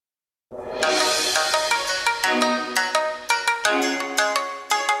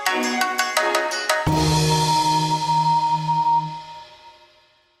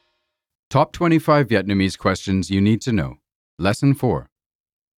Top 25 Vietnamese questions you need to know. Lesson 4.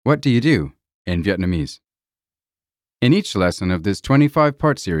 What do you do in Vietnamese? In each lesson of this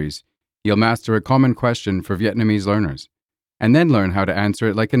 25-part series, you'll master a common question for Vietnamese learners, and then learn how to answer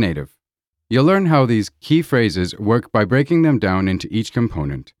it like a native. You'll learn how these key phrases work by breaking them down into each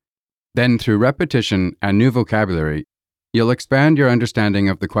component. Then, through repetition and new vocabulary, you'll expand your understanding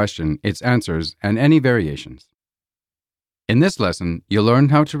of the question, its answers, and any variations. In this lesson, you'll learn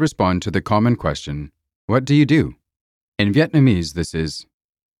how to respond to the common question, what do you do? In Vietnamese, this is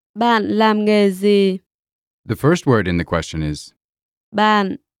Bạn làm nghề gì? the first word in the question is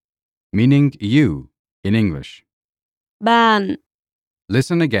Bạn, meaning you in English. bạn,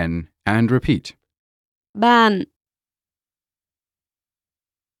 Listen again and repeat. bạn.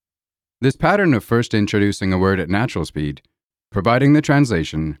 This pattern of first introducing a word at natural speed, providing the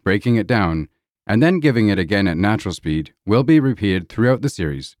translation, breaking it down, and then giving it again at natural speed will be repeated throughout the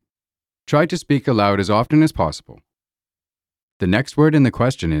series. Try to speak aloud as often as possible. The next word in the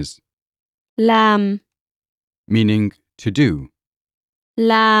question is Làm, meaning to do.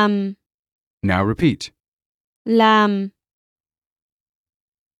 làm, Now repeat. làm.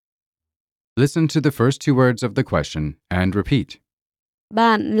 Listen to the first two words of the question and repeat.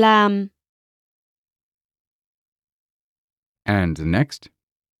 Bạn làm, And next,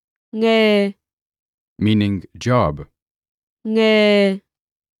 nghề, meaning job. nghề,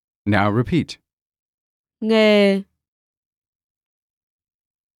 Now repeat. nghề.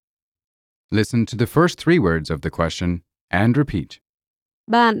 Listen to the first three words of the question and repeat.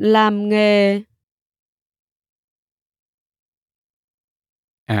 Bạn làm nghề.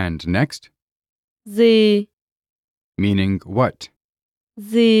 And next, Gì, meaning what.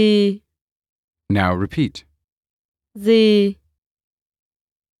 gì, Now repeat. gì.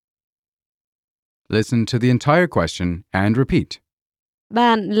 Listen to the entire question and repeat.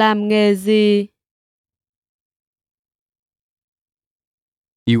 Bạn làm nghề gì?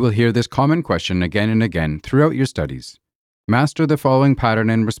 You will hear this common question again and again throughout your studies. Master the following pattern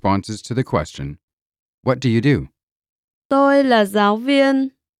and responses to the question, what do you do? Tôi là giáo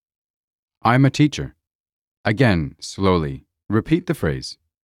viên. I'm a teacher. Again, slowly, repeat the phrase.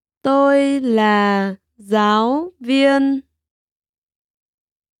 Tôi là giáo viên.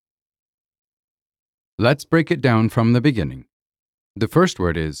 Let's break it down from the beginning. The first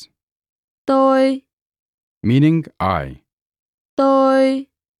word is Tôi, meaning I. tôi,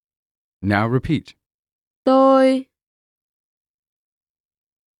 Now repeat. tôi.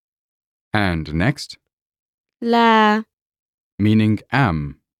 And next, Là, meaning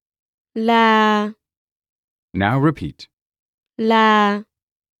am. là, Now repeat. là.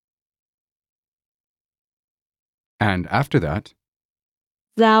 And after that,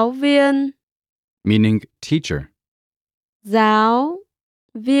 Giáo viên, meaning teacher. giáo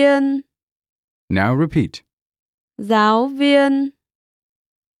viên, Now repeat. giáo viên.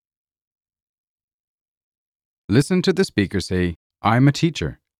 Listen to the speaker say, I'm a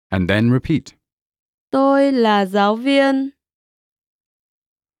teacher, and then repeat. Tôi là giáo viên.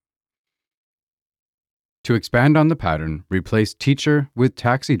 To expand on the pattern, replace teacher with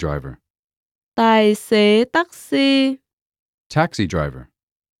taxi driver. Tài xế taxi, Taxi driver.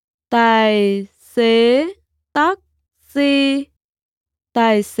 tài xế taxi,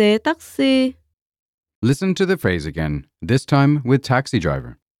 tài xế taxi. Listen to the phrase again, this time with taxi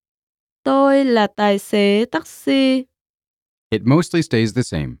driver. Tôi là tài xế taxi. It mostly stays the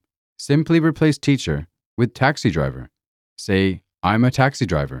same. Simply replace teacher with taxi driver. Say, I'm a taxi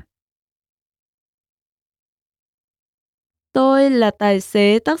driver. Tôi là tài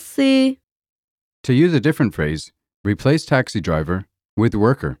xế taxi. To use a different phrase, replace taxi driver with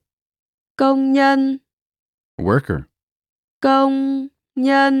worker. Công nhân, Worker. công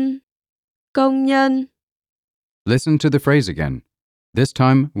nhân, công nhân. Listen to the phrase again, this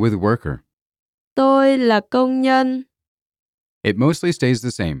time with worker. Tôi là công nhân. It mostly stays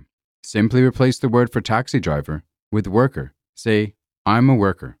the same. Simply replace the word for taxi driver with worker. Say, I'm a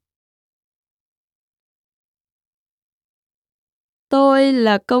worker. Tôi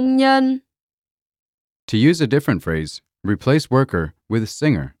là công nhân. To use a different phrase, replace worker with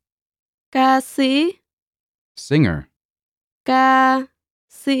singer. Ca sĩ, Singer. ca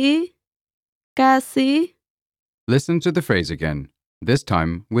sĩ, ca sĩ. Listen to the phrase again, this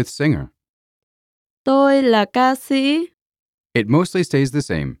time with singer. Tôi là ca sĩ. It mostly stays the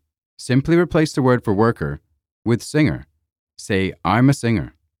same. Simply replace the word for worker with singer. Say, I'm a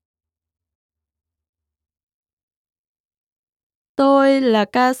singer. Tôi là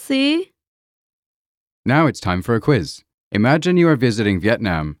ca sĩ. Now it's time for a quiz. Imagine you are visiting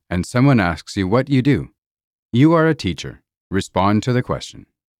Vietnam and someone asks you what you do. You are a teacher. Respond to the question.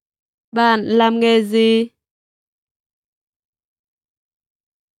 Bạn làm nghề gì?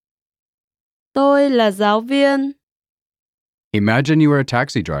 Tôi là giáo viên. Imagine you are a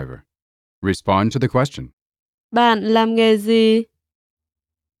taxi driver. Respond to the question. Bạn làm nghề gì?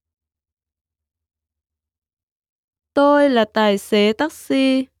 Tôi là tài xế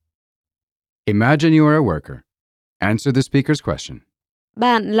taxi. Imagine you are a worker. Answer the speaker's question.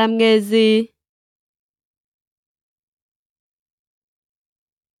 Bạn làm nghề gì?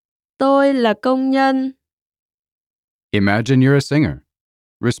 Tôi là công nhân. Imagine you're a singer.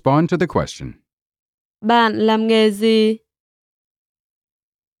 Respond to the question. Bạn làm nghề gì?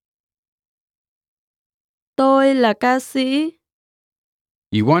 Tôi là ca sĩ.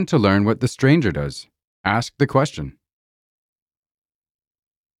 You want to learn what the stranger does. Ask the question.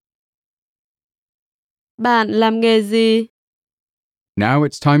 Bạn làm nghề gì? Now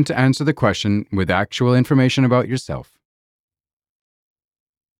it's time to answer the question with actual information about yourself.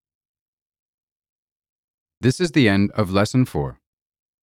 This is the end of Lesson 4.